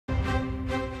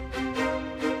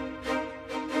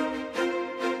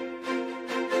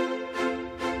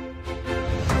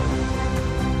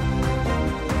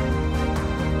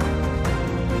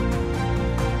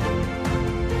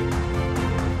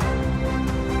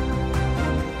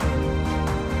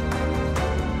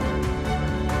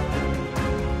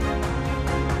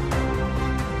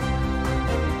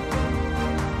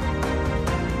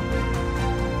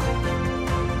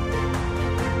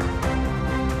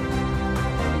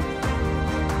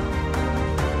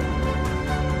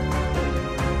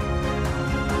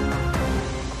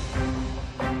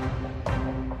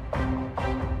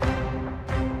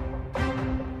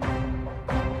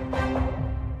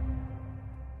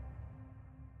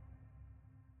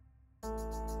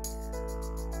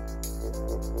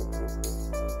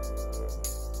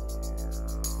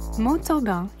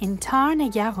Montauban in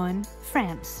Tarn-et-Garonne,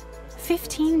 France.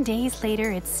 15 days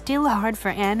later, it's still hard for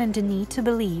Anne and Denis to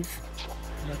believe.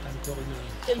 Là, t'as encore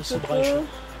une grosse branche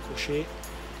accrochée.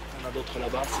 On a d'autres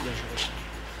là-bas, c'est dangereux.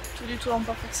 Tous les toits n'ont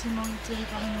pas forcément été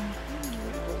réparés non plus.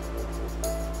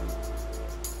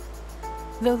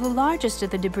 Though the largest of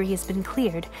the debris has been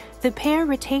cleared, the pair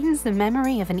retains the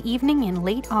memory of an evening in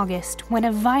late August when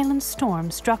a violent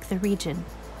storm struck the region.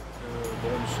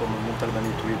 Nous sommes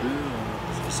montalbanais tous les deux.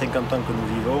 Ça fait 50 ans que nous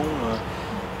vivons.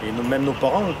 Et même nos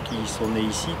parents, qui sont nés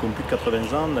ici, qui ont plus de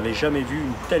 80 ans, n'avaient jamais vu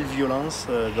une telle violence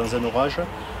dans un orage.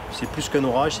 C'est plus qu'un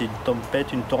orage, c'est une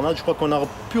tempête, une tornade. Je crois qu'on a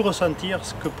pu ressentir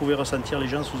ce que pouvaient ressentir les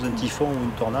gens sous un typhon ou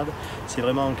une tornade. C'est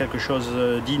vraiment quelque chose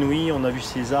d'inouï. On a vu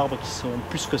ces arbres qui sont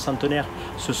plus que centenaires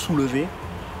se soulever,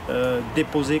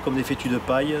 déposés comme des fétus de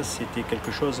paille. C'était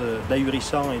quelque chose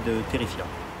d'ahurissant et de terrifiant.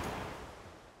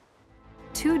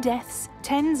 2 deaths,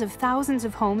 tens of thousands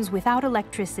of homes without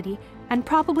electricity, and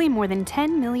probably more than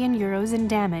 10 million euros in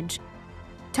damage.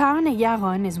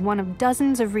 Tarn-et-Garonne is one of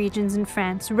dozens of regions in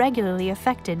France regularly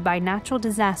affected by natural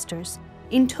disasters.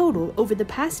 In total, over the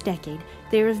past decade,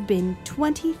 there have been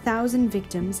 20,000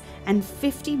 victims and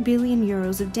 50 billion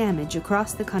euros of damage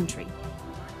across the country.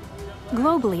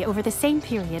 Globally, over the same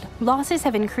period, losses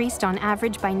have increased on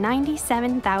average by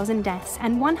 97,000 deaths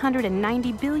and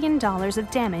 $190 billion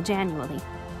of damage annually.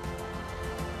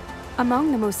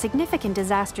 Among the most significant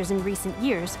disasters in recent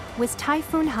years was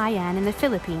Typhoon Haiyan in the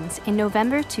Philippines in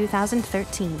November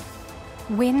 2013.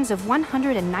 Winds of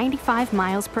 195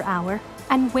 miles per hour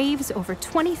and waves over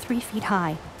 23 feet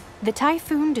high. The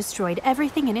typhoon destroyed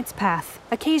everything in its path,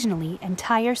 occasionally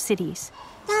entire cities.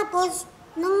 Tapos,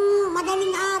 nung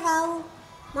madaling araw,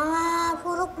 mga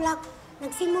 4 o'clock,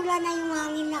 nagsimula na yung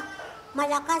hangin na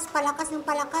malakas, palakas ng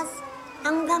palakas,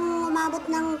 hanggang umabot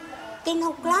ng 10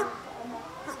 o'clock.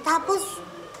 Tapos,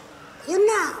 yun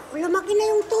na, lumaki na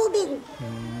yung tubig.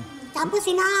 Tapos,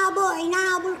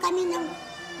 inahabol kami ng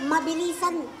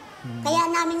mabilisan. Kaya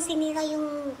namin sinira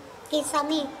yung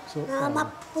kisame. Na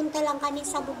mapunta lang kami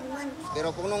sa bubungan.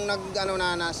 Pero kung nung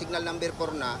na-signal number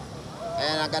 4 na,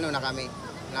 kaya na kami.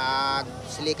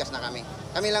 Nagsilikas na kami.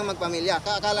 Kami lang magpamilya.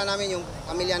 Akala namin yung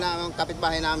pamilya na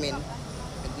kapitbahay namin,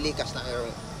 naglikas na.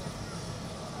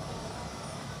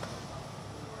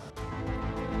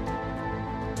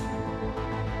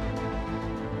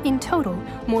 In total,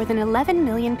 more than 11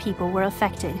 million people were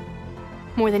affected,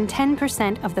 more than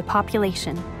 10% of the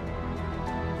population.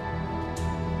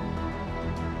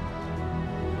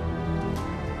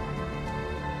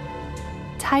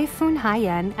 Typhoon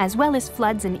Haiyan, as well as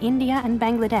floods in India and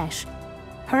Bangladesh,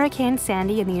 Hurricane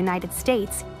Sandy in the United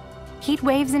States, heat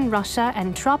waves in Russia,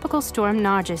 and Tropical Storm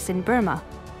Nargis in Burma.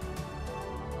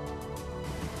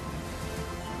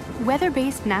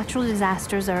 Weather-based natural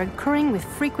disasters are occurring with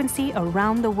frequency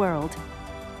around the world.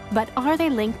 But are they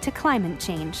linked to climate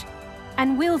change?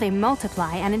 And will they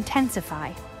multiply and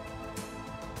intensify?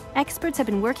 Experts have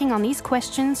been working on these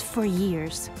questions for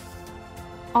years.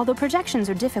 Although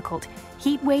projections are difficult,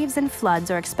 heat waves and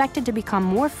floods are expected to become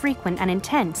more frequent and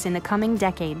intense in the coming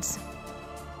decades.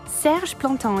 Serge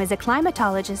Planton is a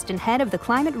climatologist and head of the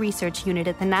Climate Research Unit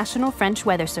at the National French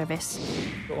Weather Service.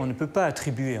 On ne peut pas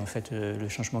attribuer en fait le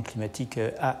changement climatique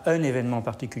à un événement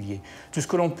particulier. Tout ce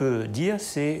que l'on peut dire,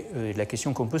 c'est la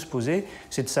question qu'on peut se poser,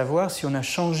 c'est de savoir si on a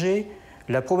changé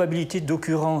la probabilité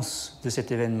d'occurrence de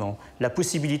cet événement, la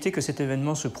possibilité que cet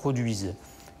événement se produise.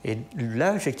 Et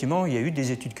là, effectivement, il y a eu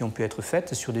des études qui ont pu être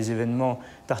faites sur des événements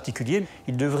particuliers.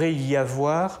 Il devrait y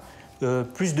avoir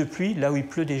plus de pluie là où il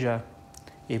pleut déjà,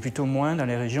 et plutôt moins dans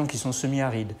les régions qui sont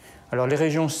semi-arides. Alors les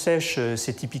régions sèches,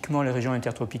 c'est typiquement les régions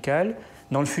intertropicales.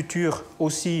 Dans le futur,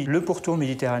 aussi le pourtour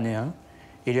méditerranéen.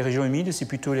 Et les régions humides, c'est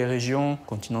plutôt les régions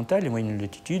continentales, les moyennes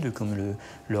latitudes, comme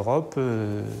l'Europe,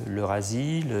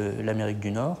 l'Eurasie, l'Amérique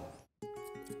du Nord.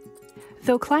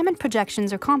 Though climate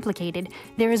projections are complicated,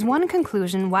 there is one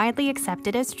conclusion widely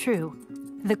accepted as true.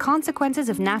 The consequences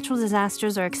of natural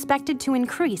disasters are expected to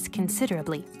increase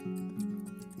considerably.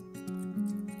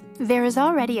 There is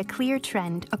already a clear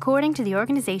trend, according to the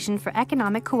Organization for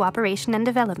Economic Cooperation and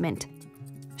Development.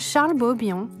 Charles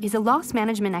Beaubion is a loss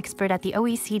management expert at the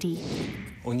OECD.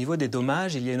 Au niveau des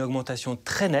dommages, il y a une augmentation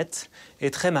très nette et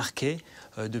très marquée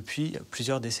depuis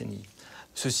plusieurs décennies.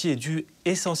 Ceci est dû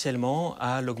essentiellement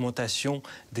à l'augmentation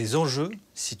des enjeux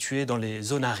situés dans les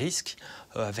zones à risque,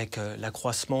 avec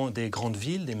l'accroissement des grandes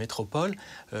villes, des métropoles,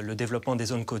 le développement des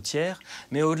zones côtières.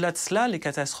 Mais au-delà de cela, les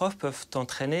catastrophes peuvent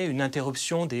entraîner une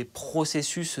interruption des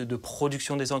processus de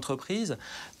production des entreprises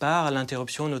par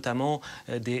l'interruption notamment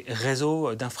des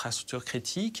réseaux d'infrastructures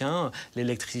critiques,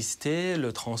 l'électricité,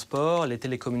 le transport, les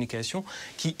télécommunications,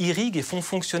 qui irriguent et font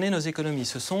fonctionner nos économies.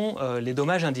 Ce sont les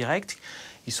dommages indirects.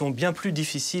 Ils sont bien plus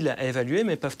difficiles à évaluer,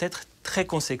 mais peuvent être très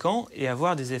conséquents et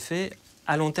avoir des effets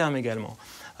à long terme également.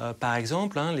 Par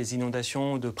exemple, les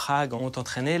inondations de Prague ont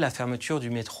entraîné la fermeture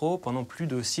du métro pendant plus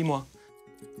de 6 mois.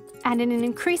 And in an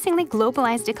increasingly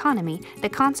globalized economy, the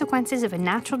consequences of a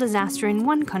natural disaster in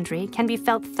one country can be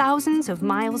felt thousands of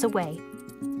miles away.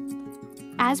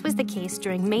 As was the case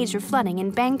during major flooding in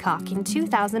Bangkok in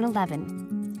 2011.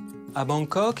 À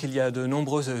Bangkok, il y a de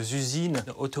nombreuses usines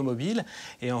automobiles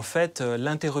et en fait,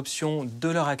 l'interruption de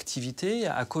leur activité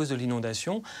à cause de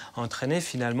l'inondation a entraîné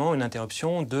finalement une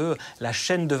interruption de la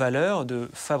chaîne de valeur de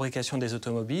fabrication des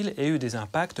automobiles et eu des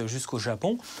impacts jusqu'au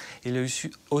Japon. Il y a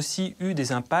aussi eu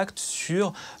des impacts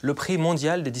sur le prix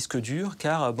mondial des disques durs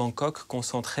car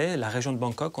la région de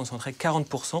Bangkok concentrait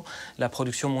 40% de la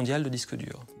production mondiale de disques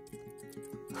durs.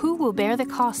 Who will bear the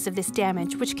costs of this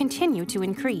damage which continue to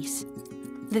increase?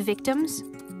 The victims,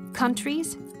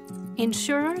 countries,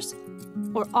 insurers,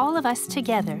 or all of us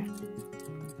together?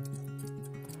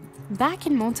 Back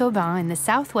in Montauban in the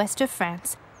southwest of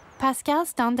France, Pascal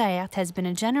Standaert has been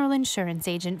a general insurance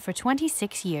agent for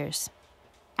 26 years.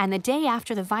 And the day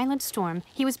after the violent storm,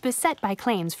 he was beset by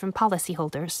claims from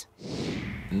policyholders.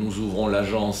 Nous ouvrons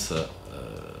l'agence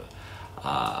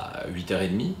à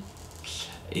 8h30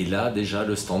 et là déjà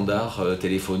le standard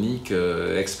téléphonique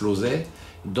explosait.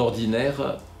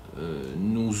 D'ordinaire,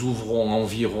 nous ouvrons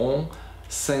environ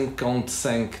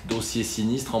 55 dossiers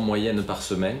sinistres en moyenne par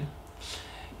semaine.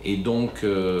 Et donc,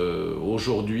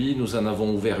 aujourd'hui, nous en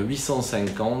avons ouvert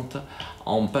 850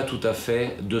 en pas tout à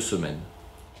fait 2 semaines.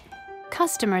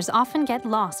 Customers often get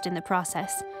lost in the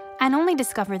process and only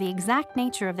discover the exact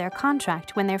nature of their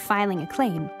contract when they're filing a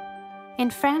claim. In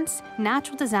France,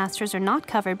 natural disasters are not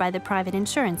covered by the private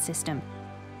insurance system,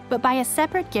 but by a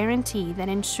separate guarantee that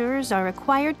insurers are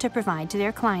required to provide to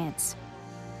their clients.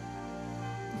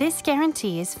 This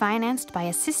guarantee is financed by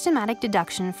a systematic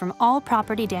deduction from all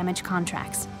property damage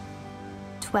contracts.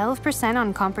 12%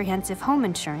 on comprehensive home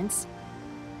insurance,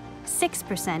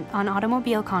 6% on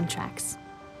automobile contracts.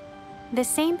 The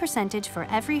same percentage for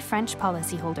every French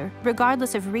policyholder,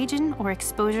 regardless of region or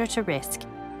exposure to risk.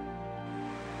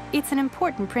 It's an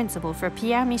important principle for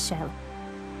Pierre Michel,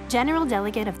 General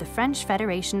Delegate of the French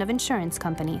Federation of Insurance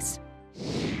Companies.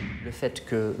 Le fait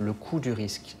que le coût du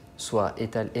risque soit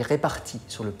réparti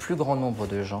sur le plus grand nombre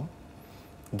de gens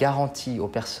garantit aux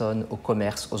personnes, aux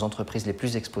commerces, aux entreprises les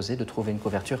plus exposées de trouver une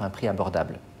couverture à un prix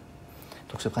abordable.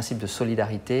 Donc ce principe de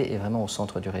solidarité est vraiment au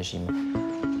centre du régime.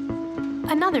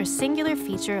 Another singular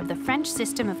feature of the French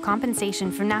system of compensation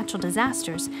for natural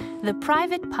disasters, the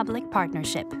private-public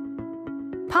partnership.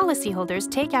 Policyholders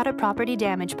take out a property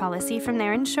damage policy from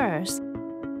their insurers.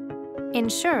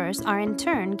 Insurers are in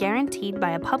turn guaranteed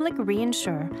by a public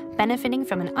reinsurer benefiting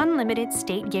from an unlimited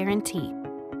state guarantee.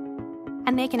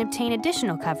 And they can obtain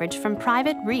additional coverage from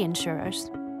private reinsurers.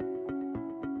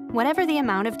 Whatever the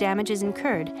amount of damages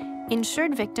incurred,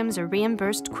 insured victims are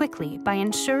reimbursed quickly by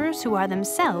insurers who are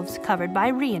themselves covered by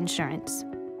reinsurance.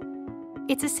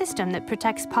 It's a system that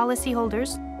protects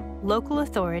policyholders, local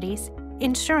authorities,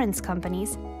 insurance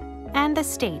companies, and the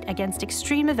state against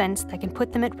extreme events that can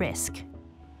put them at risk.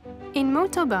 In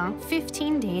Montauban,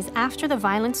 15 days after the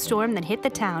violent storm that hit the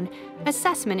town,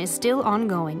 assessment is still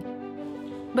ongoing.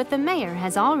 But the mayor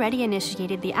has already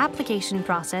initiated the application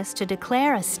process to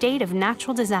declare a state of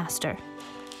natural disaster.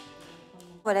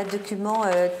 Voilà le document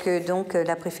que donc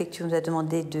la préfecture nous a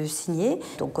demandé de signer.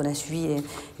 Donc on a suivi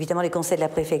évidemment les conseils de la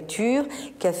préfecture,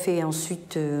 qui a fait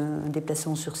ensuite un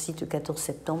déplacement sur site le 14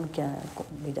 septembre, qui a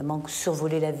évidemment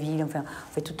survolé la ville. Enfin,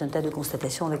 on fait tout un tas de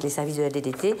constatations avec les services de la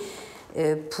DDT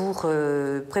pour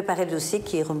préparer le dossier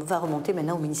qui va remonter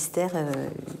maintenant au ministère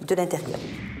de l'Intérieur.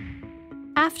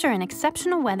 After an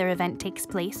exceptional weather event takes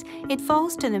place, it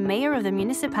falls to the mayor of the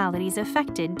municipalities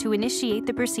affected to initiate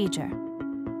the procedure.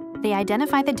 They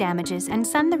identify the damages and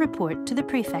send the report to the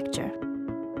prefecture.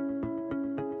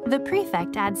 The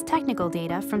prefect adds technical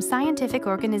data from scientific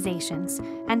organizations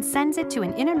and sends it to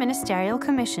an interministerial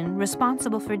commission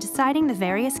responsible for deciding the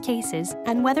various cases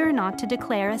and whether or not to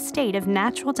declare a state of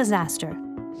natural disaster.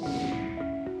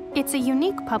 It's a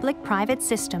unique public-private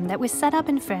system that was set up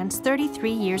in France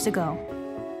 33 years ago.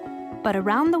 But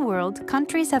around the world,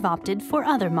 countries have opted for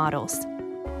other models.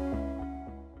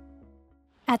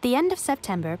 At the end of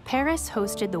September, Paris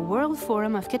hosted the World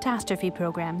Forum of Catastrophe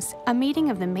Programs, a meeting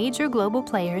of the major global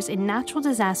players in natural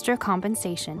disaster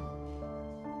compensation.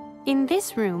 In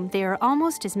this room, there are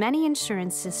almost as many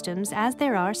insurance systems as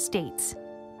there are states.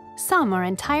 Some are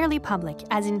entirely public,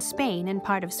 as in Spain and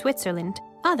part of Switzerland.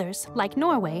 Others, like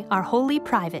Norway, are wholly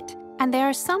private. And there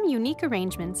are some unique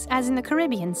arrangements, as in the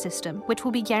Caribbean system, which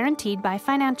will be guaranteed by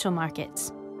financial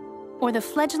markets. Or the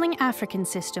fledgling African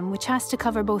system, which has to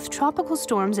cover both tropical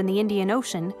storms in the Indian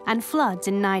Ocean and floods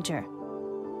in Niger.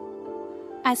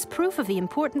 As proof of the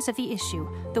importance of the issue,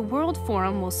 the World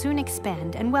Forum will soon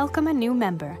expand and welcome a new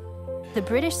member, the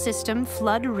British system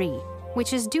Flood Re,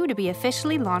 which is due to be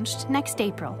officially launched next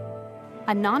April.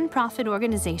 A non-profit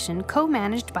organization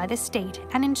co-managed by the state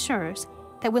and insurers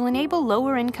that will enable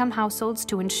lower-income households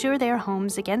to insure their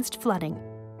homes against flooding,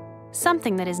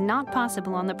 something that is not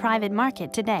possible on the private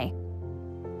market today.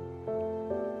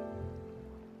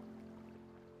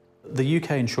 The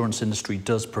UK insurance industry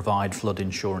does provide flood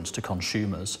insurance to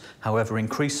consumers. However,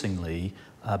 increasingly,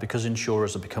 because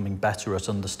insurers are becoming better at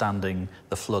understanding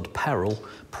the flood peril,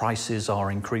 prices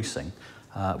are increasing,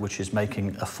 which is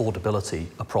making affordability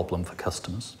a problem for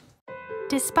customers.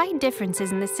 Despite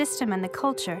differences in the system and the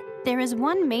culture, there is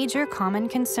one major common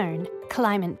concern: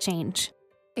 climate change.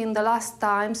 In the last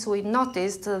times, we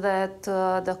noticed that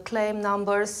the claim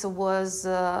numbers was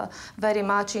very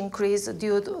much increased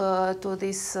due to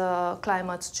this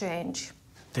climate change.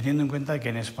 Teniendo en cuenta que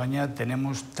en España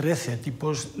tenemos 13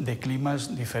 tipos de climas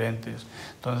diferentes.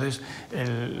 Entonces,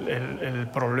 el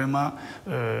problema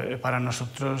para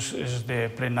nosotros es de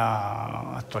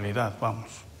plena actualidad,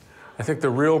 vamos. I think the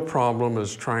real problem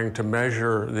is trying to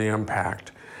measure the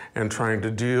impact and trying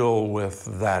to deal with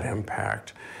that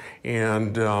impact.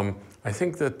 And I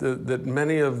think that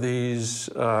many of these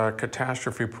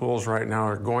catastrophe pools right now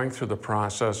are going through the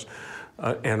process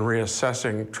and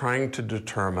reassessing, trying to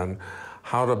determine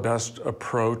how to best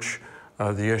approach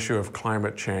the issue of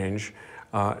climate change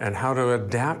and how to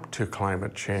adapt to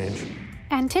climate change.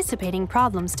 Anticipating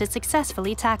problems to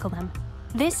successfully tackle them.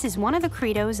 This is one of the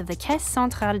credos of the Caisse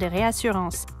Centrale de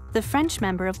Réassurance, the French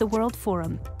member of the World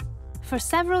Forum. For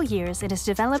several years, it has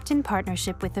developed in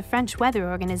partnership with the French Weather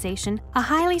Organization a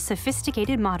highly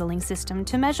sophisticated modeling system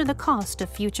to measure the cost of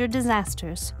future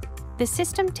disasters. The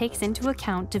system takes into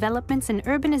account developments in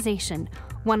urbanization,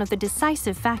 one of the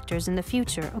decisive factors in the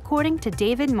future, according to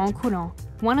David Moncouron,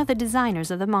 one of the designers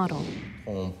of the model.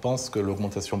 On pense que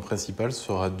l'augmentation principale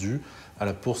sera due à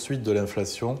la poursuite de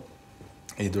l'inflation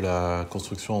et de la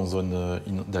construction en zone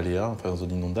d'aléa, enfin en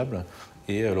zone inondable,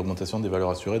 et l'augmentation des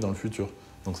valeurs assurées dans le futur.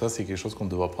 Donc ça, c'est quelque chose qu'on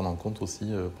devra prendre en compte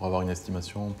aussi pour avoir une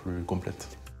estimation plus complète.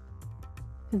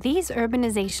 These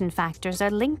urbanization factors are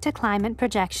linked to climate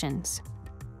projections.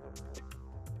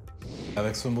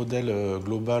 Avec ce modèle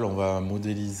global, on va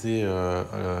modéliser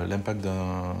l'impact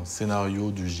d'un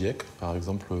scénario du GIEC. Par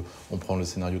exemple, on prend le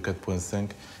scénario 4.5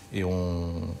 et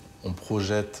on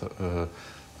projette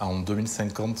en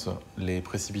 2050 les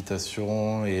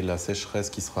précipitations et la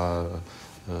sécheresse qui sera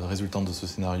résultante de ce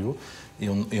scénario.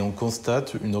 Et on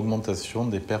constate une augmentation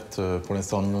des pertes, pour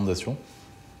l'instant en inondation,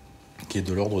 qui est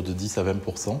de l'ordre de 10 à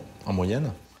 20% en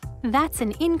moyenne. That's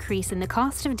an increase in the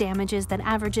cost of damages that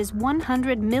averages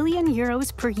 100 million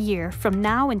euros per year from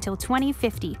now until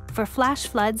 2050 for flash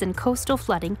floods and coastal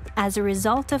flooding as a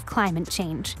result of climate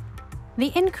change.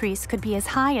 The increase could be as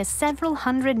high as several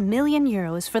hundred million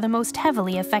euros for the most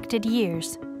heavily affected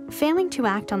years. Failing to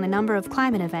act on the number of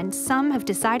climate events, some have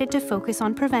decided to focus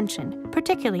on prevention,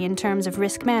 particularly in terms of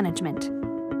risk management.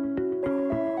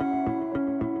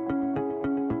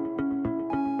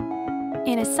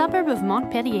 In a suburb of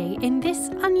Montpellier, in this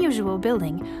unusual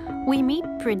building, we meet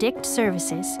Predict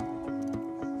Services.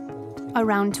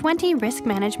 Around 20 risk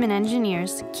management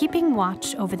engineers keeping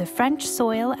watch over the French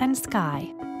soil and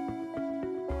sky.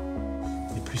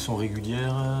 Les pluies sont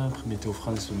régulières. Météo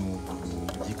France nous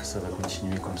dit que ça va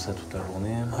continuer comme ça toute la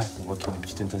journée. Ouais. On voit qu'il y a une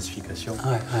petite intensification.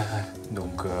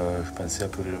 Donc je pensais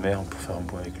appeler le maire pour faire un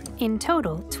point avec lui. In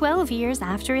total, 12 years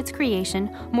after its creation,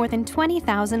 more than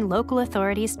 20,000 local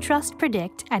authorities trust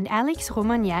Predict, and Alex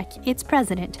Romagnac, its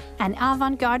president, an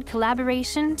avant-garde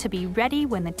collaboration to be ready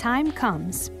when the time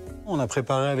comes. On a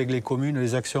préparé avec les communes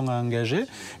les actions à engager.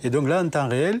 Et donc là, en temps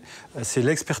réel, c'est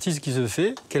l'expertise qui se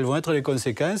fait, quelles vont être les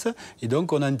conséquences. Et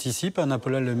donc on anticipe en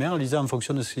appelant le maire, en disant en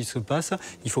fonction de ce qui se passe,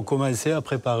 il faut commencer à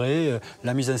préparer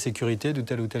la mise en sécurité de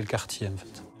tel ou tel quartier, en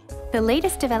fait. The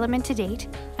latest development to date,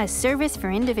 a service for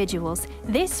individuals,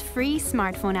 this free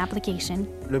smartphone application.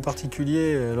 Le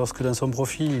particulier, lorsque dans son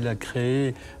profil il a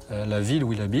créé la ville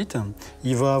où il habite,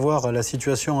 il va avoir la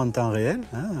situation en temps réel.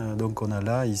 Donc on a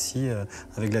là, ici,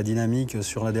 avec la dynamique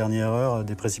sur la dernière heure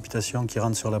des précipitations qui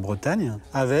rentrent sur la Bretagne,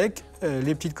 avec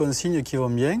les petites consignes qui vont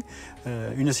bien.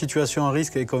 Une situation à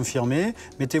risque est confirmée,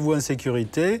 mettez-vous en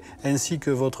sécurité, ainsi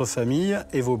que votre famille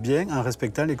et vos biens en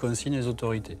respectant les consignes des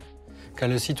autorités. Quand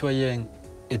le citoyen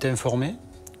est informé,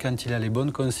 quand il a les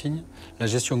bonnes consignes, la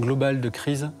gestion globale de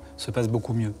crise se passe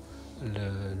beaucoup mieux.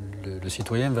 Le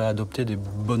citoyen va adopter des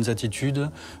bonnes attitudes,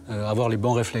 avoir les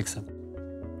bons réflexes.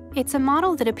 It's a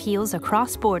model that appeals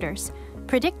across borders.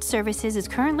 Predict Services is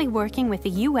currently working with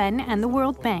the UN and the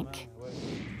World Bank.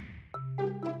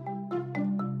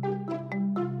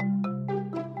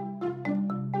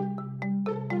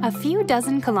 A few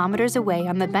dozen kilometers away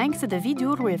on the banks of the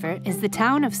Vidour River is the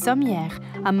town of Sommières,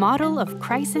 a model of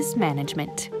crisis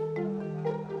management.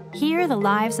 Here, the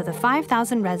lives of the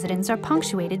 5,000 residents are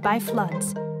punctuated by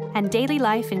floods, and daily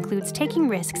life includes taking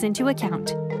risks into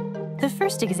account. The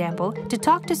first example, to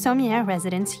talk to Sommières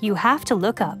residents, you have to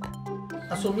look up.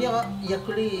 À Sommières, il n'y a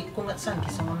que les commerçants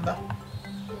qui sont en bas.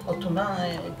 Autrement,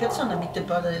 personne n'habite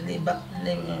pas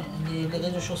les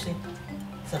rez-de-chaussée.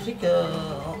 Ça fait que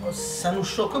ça nous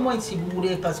choque moins, si vous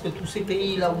voulez, parce que tous ces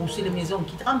pays là où c'est les maisons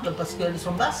qui trempent, parce qu'elles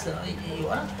sont basses, et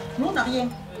voilà. Nous, on n'a rien.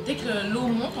 Dès que l'eau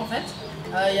monte, en fait,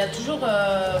 il y a toujours,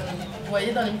 vous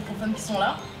voyez dans les microphones qui sont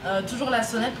là, toujours la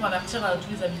sonnette pour avertir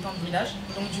tous les habitants du village.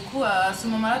 Donc du coup, à ce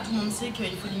moment-là, tout le monde sait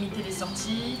qu'il faut limiter les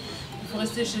sorties, il faut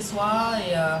rester chez soi,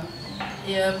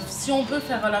 et si on peut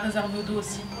faire la réserve d'eau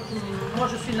aussi. Moi,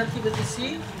 je suis native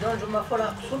d'ici, donc je ne m'affole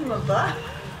absolument pas.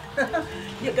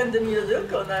 Il y a qu'en 2002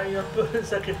 qu'on a eu un peu un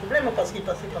sacré problème parce qu'il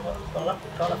passait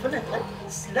par la fenêtre.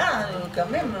 Là, quand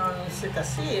même, c'est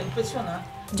assez impressionnant.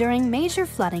 During major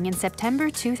flooding in September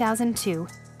 2002,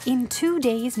 in 2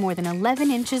 days more than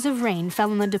 11 inches of rain fell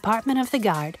on the Department of the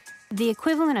Gard, the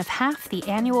equivalent of half the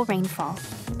annual rainfall.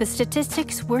 The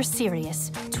statistics were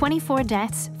serious. 24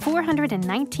 deaths,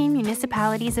 419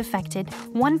 municipalities affected,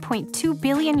 1.2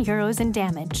 billion euros in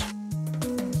damage.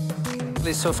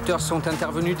 Les sauveteurs sont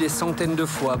intervenus des centaines de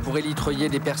fois pour élitreiller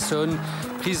des personnes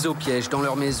prises au piège dans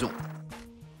leur maison.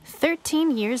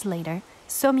 13 years later,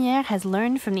 Sommières has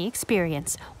learned from the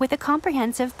experience with a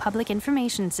comprehensive public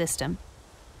information system.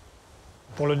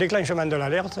 Pour le déclenchement de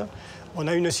l'alerte, on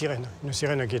a une sirène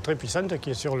qui est très puissante, qui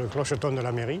est sur le clocheton de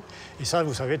la mairie. Et ça,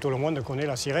 vous savez, tout le monde connaît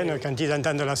la sirène. Quand ils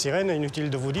entendent la sirène,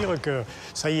 inutile de vous dire que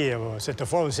ça y est, cette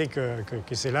fois, on sait que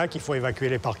c'est là qu'il faut évacuer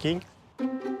les parkings.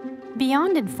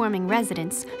 Beyond informing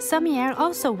residents, Sommières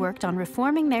also worked on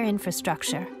reforming their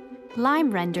infrastructure. Lime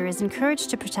render is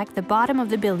encouraged to protect the bottom of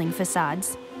the building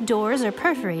facades. Doors are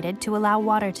perforated to allow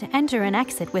water to enter and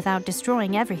exit without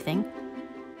destroying everything.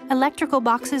 Electrical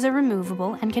boxes are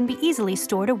removable and can be easily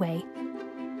stored away.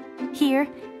 Here,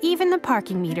 even the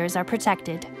parking meters are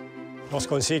protected.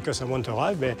 Lorsqu'on sait que ça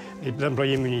montera, les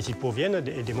employés municipaux viennent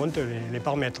et démontent les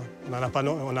paramètres. On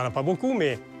n'en a pas beaucoup,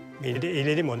 mais ils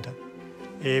les démontent.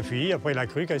 Et puis, après la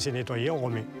crue, quand c'est nettoyé, on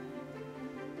remet.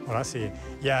 Voilà,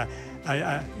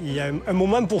 il y a un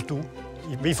moment pour tout,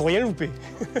 mais il ne faut rien louper.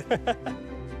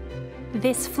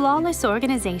 This flawless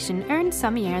organization earned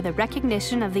Sommières the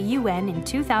recognition of the UN in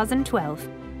 2012.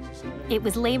 It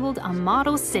was labeled a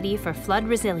model city for flood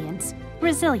resilience.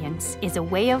 Resilience is a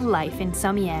way of life in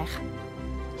Sommières.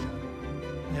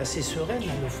 On est assez serein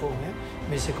dans le fond, hein?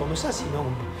 Mais c'est comme ça, sinon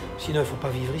il ne faut pas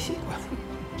vivre ici, quoi.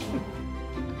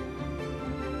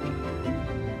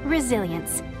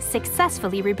 Resilience,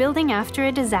 successfully rebuilding after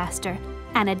a disaster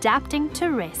and adapting to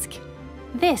risk.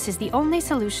 This is the only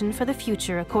solution for the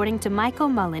future, according to Michael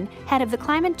Mullen, head of the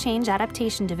Climate Change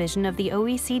Adaptation Division of the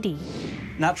OECD.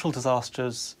 Natural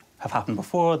disasters have happened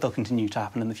before, they'll continue to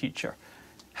happen in the future.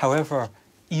 However,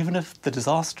 even if the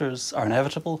disasters are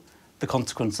inevitable, the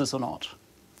consequences are not.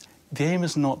 The aim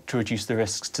is not to reduce the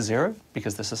risks to zero,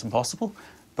 because this is impossible,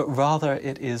 but rather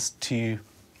it is to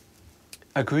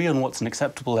agree on what's an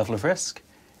acceptable level of risk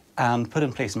and put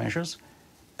in place measures.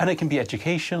 And it can be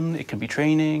education, it can be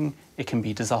training, it can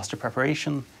be disaster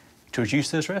preparation to reduce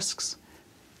those risks,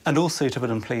 and also to put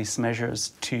in place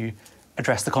measures to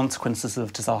address the consequences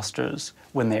of disasters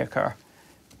when they occur.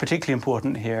 Particularly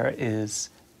important here is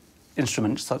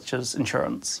instruments such as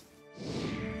insurance.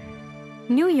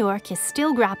 New York is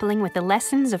still grappling with the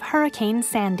lessons of Hurricane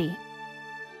Sandy.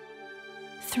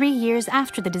 3 years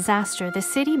after the disaster, the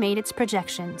city made its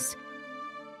projections.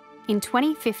 In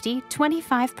 2050,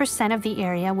 25% of the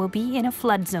area will be in a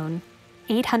flood zone,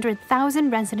 800,000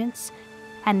 residents,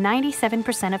 and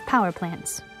 97% of power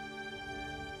plants.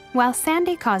 While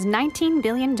Sandy caused $19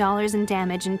 billion in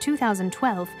damage in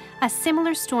 2012, a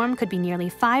similar storm could be nearly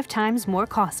 5 times more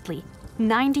costly,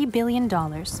 $90 billion.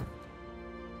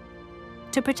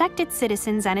 To protect its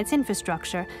citizens and its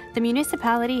infrastructure, the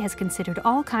municipality has considered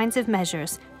all kinds of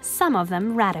measures, some of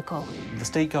them radical. The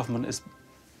state government is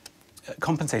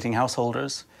compensating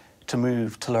householders to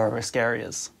move to lower risk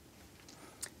areas.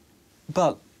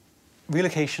 But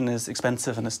relocation is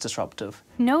expensive and it's disruptive.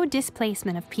 No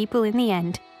displacement of people in the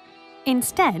end.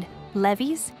 Instead,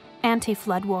 levees,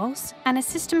 anti-flood walls, and a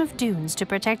system of dunes to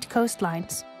protect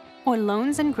coastlines, or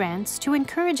loans and grants to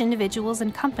encourage individuals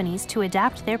and companies to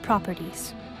adapt their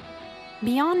properties.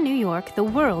 Beyond New York, the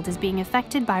world is being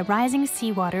affected by rising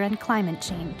seawater and climate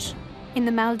change. In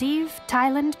the Maldives,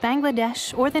 Thailand,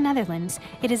 Bangladesh, or the Netherlands,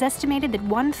 it is estimated that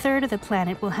 1/3 of the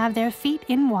planet will have their feet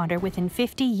in water within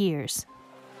 50 years.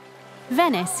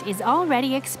 Venice is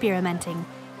already experimenting.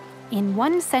 In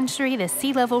 1 century, the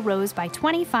sea level rose by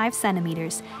 25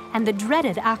 centimeters, and the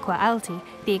dreaded aqua alti,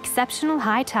 the exceptional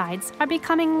high tides, are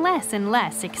becoming less and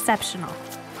less exceptional.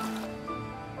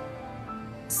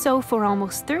 So for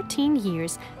almost 13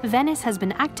 years, Venice has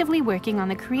been actively working on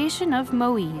the creation of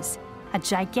Moise, a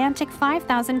gigantic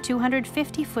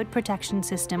 5,250-foot protection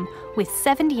system with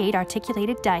 78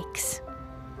 articulated dikes.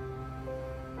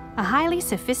 A highly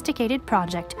sophisticated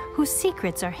project whose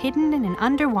secrets are hidden in an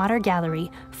underwater gallery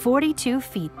 42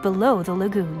 feet below the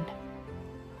lagoon.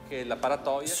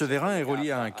 Ce vérin est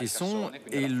relié à un caisson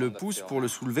et il le pousse pour le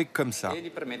soulever comme ça.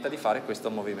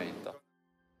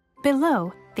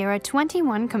 Below, there are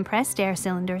 21 compressed air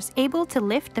cylinders able to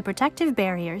lift the protective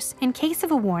barriers in case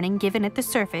of a warning given at the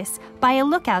surface by a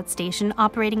lookout station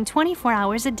operating 24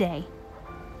 hours a day.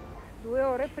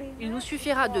 Il nous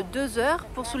suffira de 2 heures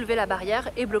pour soulever la barrière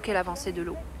et bloquer l'avancée de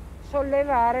l'eau.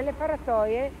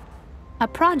 A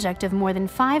project of more than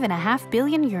 €5.5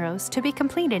 billion to be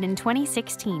completed in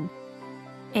 2016.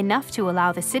 Enough to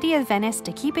allow the city of Venice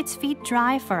to keep its feet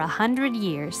dry for 100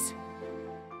 years.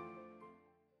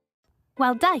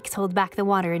 While dikes hold back the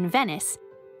water in Venice,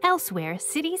 elsewhere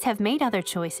cities have made other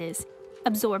choices,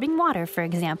 absorbing water, for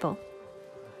example.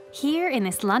 Here in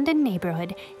this London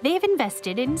neighborhood, they've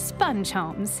invested in sponge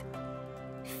homes.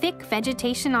 Thick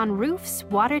vegetation on roofs,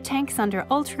 water tanks under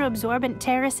ultra-absorbent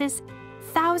terraces,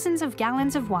 thousands of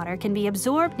gallons of water can be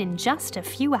absorbed in just a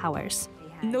few hours.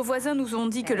 Nos voisins nous ont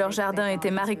dit que leur jardin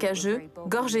était marécageux,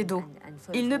 gorgé d'eau.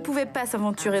 Ils ne pouvaient pas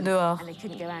s'aventurer dehors.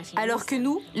 Alors que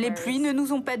nous, les pluies ne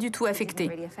nous ont pas du tout affectés.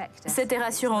 C'était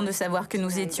rassurant de savoir que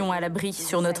nous étions à l'abri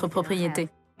sur notre propriété.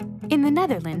 In the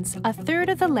Netherlands, 1/3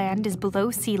 of the land is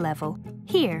below sea level.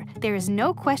 Here, there is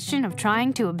no question of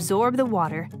trying to absorb the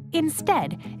water.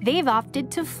 Instead, they've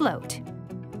opted to float.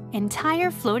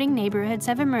 Entire floating neighborhoods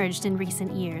have emerged in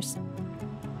recent years.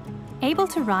 Able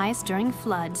to rise during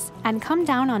floods and come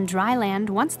down on dry land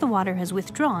once the water has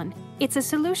withdrawn, it's a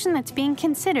solution that's being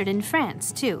considered in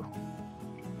France, too.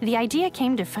 The idea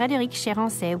came to Frédéric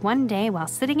Chérancé one day while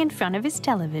sitting in front of his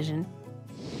television.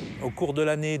 Au cours de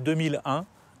l'année 2001,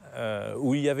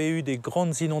 où il y avait eu des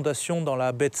grandes inondations dans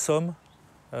la baie de Somme,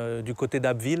 du côté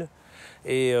d'Abbeville.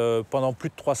 Et pendant plus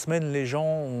de 3 semaines, les gens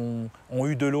ont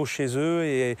eu de l'eau chez eux.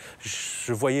 Et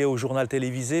je voyais au journal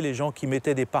télévisé les gens qui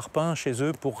mettaient des parpaings chez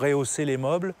eux pour rehausser les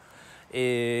meubles.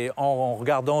 Et en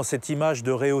regardant cette image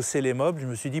de rehausser les meubles, je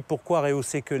me suis dit pourquoi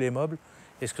rehausser que les meubles?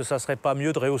 Est-ce que ça ne serait pas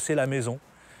mieux de rehausser la maison?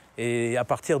 Et à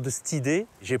partir de cette idée,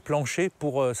 j'ai planché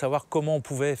pour savoir comment on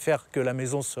pouvait faire que la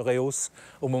maison se rehausse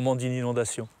au moment d'une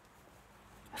inondation.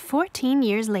 14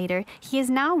 years later, he is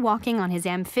now walking on his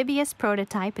amphibious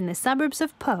prototype in the suburbs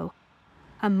of Pau.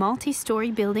 A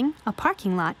multi-story building, a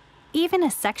parking lot, even a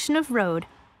section of road,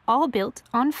 all built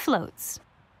on floats.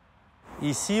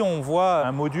 Ici, on voit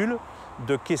un module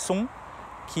de caisson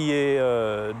qui est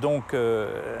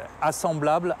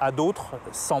assemblable à d'autres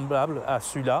semblables à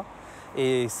celui-là.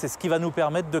 Et c'est ce qui va nous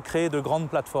permettre de créer de grandes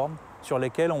plateformes sur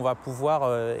lesquelles on va pouvoir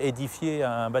édifier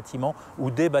un bâtiment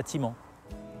ou des bâtiments.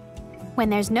 When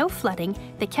there's no flooding,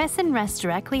 the caisson rests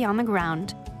directly on the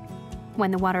ground.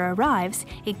 When the water arrives,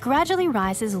 it gradually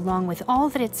rises along with all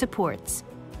that it supports.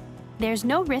 There's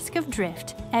no risk of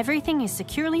drift. Everything is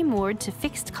securely moored to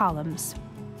fixed columns.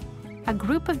 A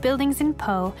group of buildings in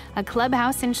Pau, a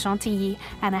clubhouse in Chantilly,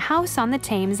 and a house on the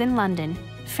Thames in London.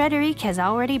 Frédéric has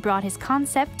already brought his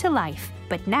concept to life,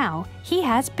 but now he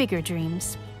has bigger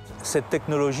dreams. Cette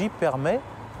technologie permet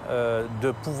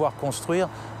de pouvoir construire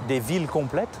des villes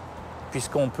complètes,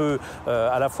 puisqu'on peut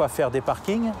à la fois faire des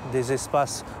parkings, des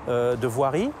espaces de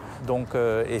voirie. Donc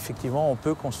effectivement, on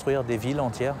peut construire des villes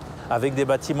entières avec des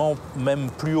bâtiments même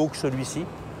plus hauts que celui-ci.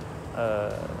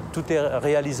 Tout est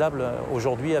réalisable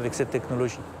aujourd'hui avec cette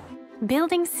technologie.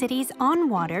 building cities on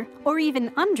water or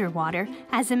even underwater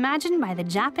as imagined by the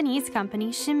Japanese company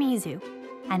Shimizu.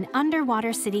 An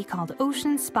underwater city called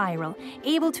Ocean Spiral,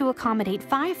 able to accommodate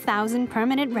 5,000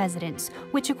 permanent residents,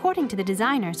 which according to the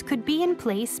designers could be in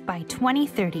place by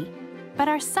 2030. But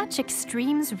are such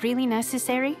extremes really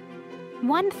necessary?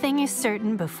 One thing is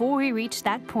certain before we reach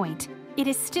that point. It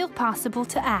is still possible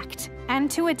to act and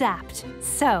to adapt.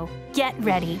 So, get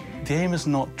ready. The aim is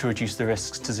not to reduce the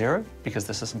risks to zero, because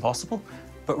this is impossible,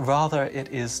 but rather it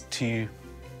is to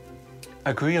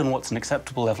agree on what's an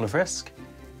acceptable level of risk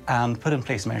and put in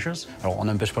place measures. Alors, on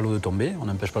n'empêche pas l'eau de tomber, on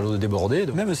n'empêche pas l'eau de déborder.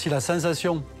 Même si la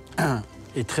sensation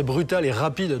est très brutale et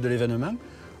rapide de l'événement,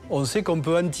 on sait qu'on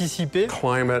peut anticiper.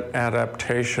 Climate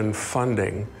adaptation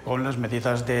funding. Con las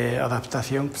medidas de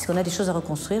adaptación. Puisqu'on a des choses à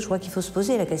reconstruire, je crois qu'il faut se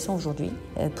poser la question aujourd'hui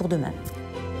pour demain.